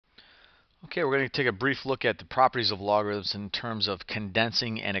Okay, we're going to take a brief look at the properties of logarithms in terms of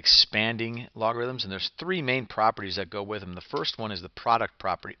condensing and expanding logarithms. And there's three main properties that go with them. The first one is the product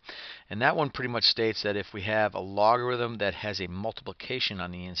property. And that one pretty much states that if we have a logarithm that has a multiplication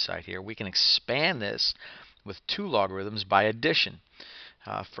on the inside here, we can expand this with two logarithms by addition.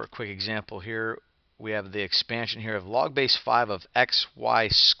 For a quick example here, we have the expansion here of log base 5 of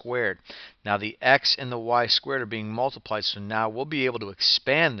xy squared. Now the x and the y squared are being multiplied, so now we'll be able to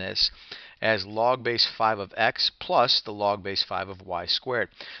expand this as log base 5 of x plus the log base 5 of y squared.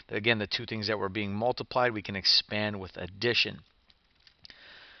 Again, the two things that were being multiplied, we can expand with addition.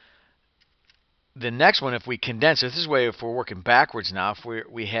 The next one, if we condense, this is way if we're working backwards now, if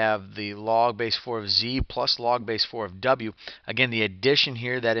we have the log base 4 of z plus log base 4 of w, again, the addition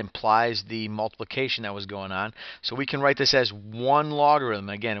here, that implies the multiplication that was going on. So we can write this as one logarithm.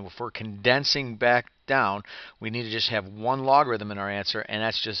 Again, if we're condensing back down, we need to just have one logarithm in our answer, and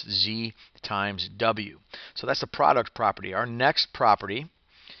that's just z times w. So that's the product property. Our next property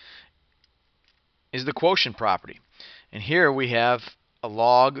is the quotient property. And here we have a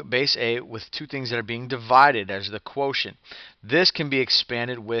log base a with two things that are being divided as the quotient. This can be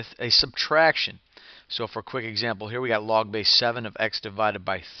expanded with a subtraction. So for a quick example here, we got log base 7 of x divided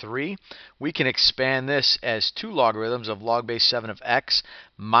by 3. We can expand this as two logarithms of log base 7 of x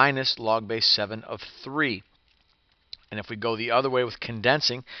minus log base 7 of 3. And if we go the other way with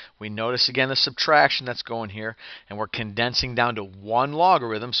condensing, we notice again the subtraction that's going here, and we're condensing down to one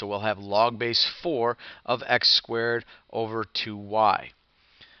logarithm, so we'll have log base 4 of x squared over 2y.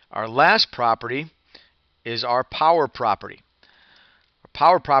 Our last property is our power property. Our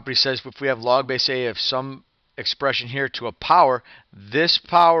power property says if we have log base a of some expression here to a power, this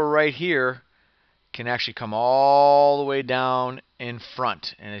power right here can actually come all the way down in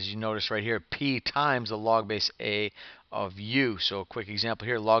front. And as you notice right here, p times the log base a of u. So a quick example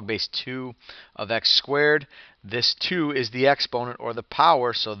here, log base 2 of x squared. This 2 is the exponent or the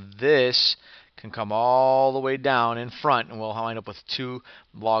power, so this can come all the way down in front, and we'll wind up with 2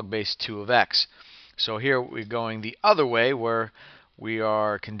 log base 2 of x. So here we're going the other way, where we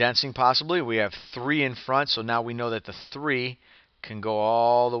are condensing possibly. We have 3 in front, so now we know that the 3 can go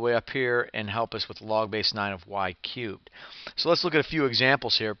all the way up here and help us with log base 9 of y cubed. So let's look at a few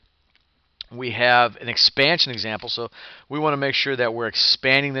examples here. We have an expansion example, so we want to make sure that we're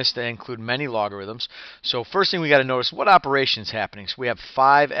expanding this to include many logarithms. So first thing we got to notice, what operation is happening? So we have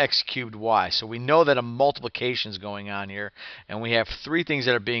 5x cubed y. So we know that a multiplication is going on here, and we have three things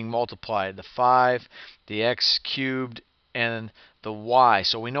that are being multiplied: the 5, the x cubed, and the y.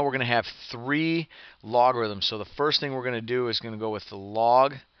 So we know we're going to have three logarithms. So the first thing we're going to do is going to go with the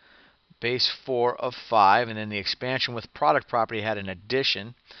log base 4 of 5, and then the expansion with product property had an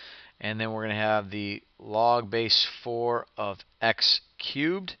addition. And then we're going to have the log base 4 of x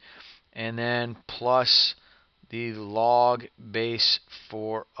cubed, and then plus the log base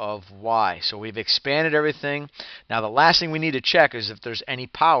 4 of y. So we've expanded everything. Now the last thing we need to check is if there's any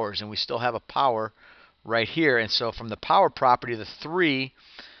powers, and we still have a power right here. And so from the power property, the 3,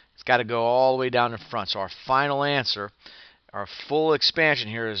 it's got to go all the way down in front. So our final answer, our full expansion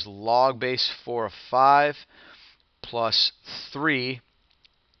here, is log base 4 of 5 plus 3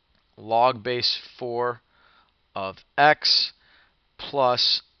 log base 4 of x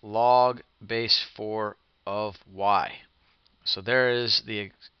plus log base 4 of y. So there is the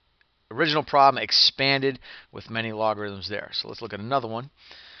original problem expanded with many logarithms there. So let's look at another one.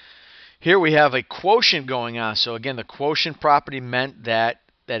 Here we have a quotient going on. So again, the quotient property meant that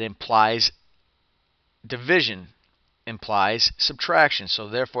implies division, implies subtraction. So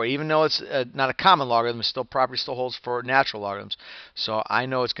therefore, even though it's not a common logarithm, the property still holds for natural logarithms. So I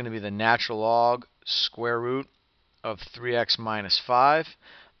know it's going to be the natural log square root of 3x minus 5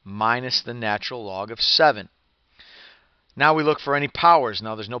 minus the natural log of 7. Now we look for any powers.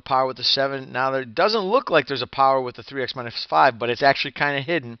 Now there's no power with the 7. Now there doesn't look like there's a power with the 3x minus 5, but it's actually kind of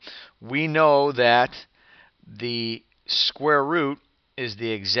hidden. We know that the square root is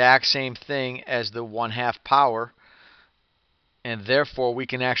the exact same thing as the 1/2 power, and therefore we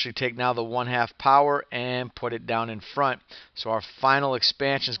can actually take now the 1/2 power and put it down in front. So our final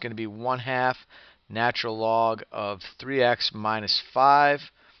expansion is going to be 1/2 natural log of 3x minus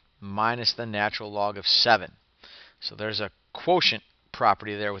 5 minus the natural log of 7. So there's a quotient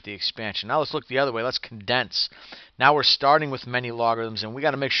property there with the expansion. Now let's look the other way. Let's condense. Now we're starting with many logarithms, and we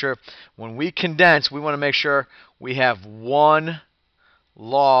got to make sure when we condense, we want to make sure we have one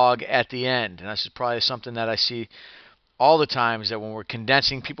log at the end. And this is probably something that I see all the time, is that when we're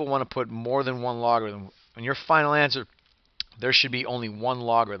condensing, people want to put more than one logarithm. In your final answer, there should be only one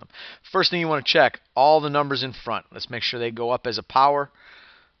logarithm. First thing you want to check, all the numbers in front. Let's make sure they go up as a power.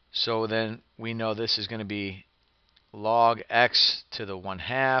 So then we know this is going to be log x to the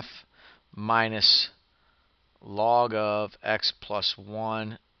 1/2 minus log of x plus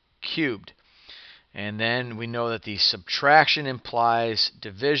 1 cubed. And then we know that the subtraction implies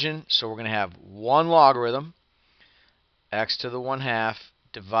division, so we're going to have one logarithm, x to the 1/2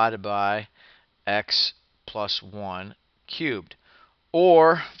 divided by x plus 1 cubed.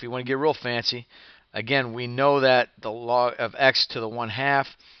 Or, if you want to get real fancy, again, we know that the log of x to the 1/2,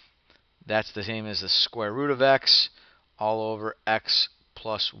 that's the same as the square root of x all over x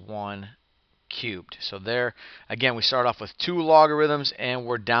plus 1 cubed. So there, again, we start off with two logarithms, and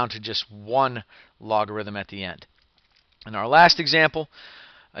we're down to just one logarithm at the end. In our last example,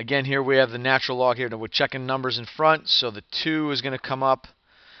 again, here we have the natural log here. Now we're checking numbers in front, so the 2 is going to come up.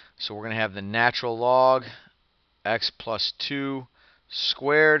 So we're going to have the natural log x plus 2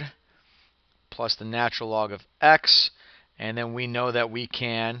 squared plus the natural log of x. And then we know that we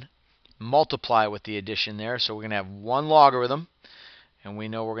can multiply with the addition there. So we're going to have one logarithm. And we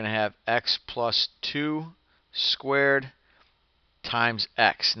know we're going to have x plus 2 squared times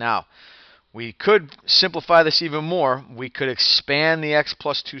x. Now, we could simplify this even more. We could expand the x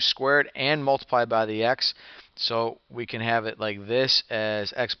plus 2 squared and multiply by the x. So we can have it like this,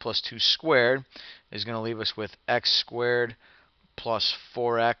 as x plus 2 squared is going to leave us with x squared plus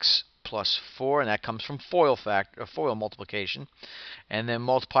 4x plus 4, and that comes from FOIL multiplication. And then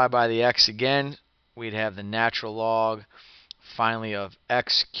multiply by the x again, we'd have the natural log finally of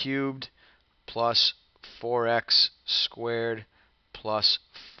x cubed plus 4x squared plus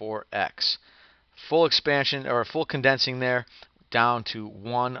 4x. Full expansion, or full condensing there, down to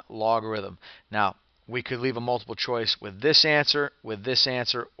one logarithm. Now, we could leave a multiple choice with this answer,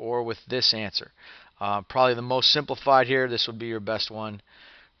 or with this answer. Probably the most simplified here, this would be your best one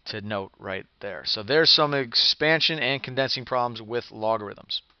to note right there. So there's some expansion and condensing problems with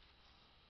logarithms.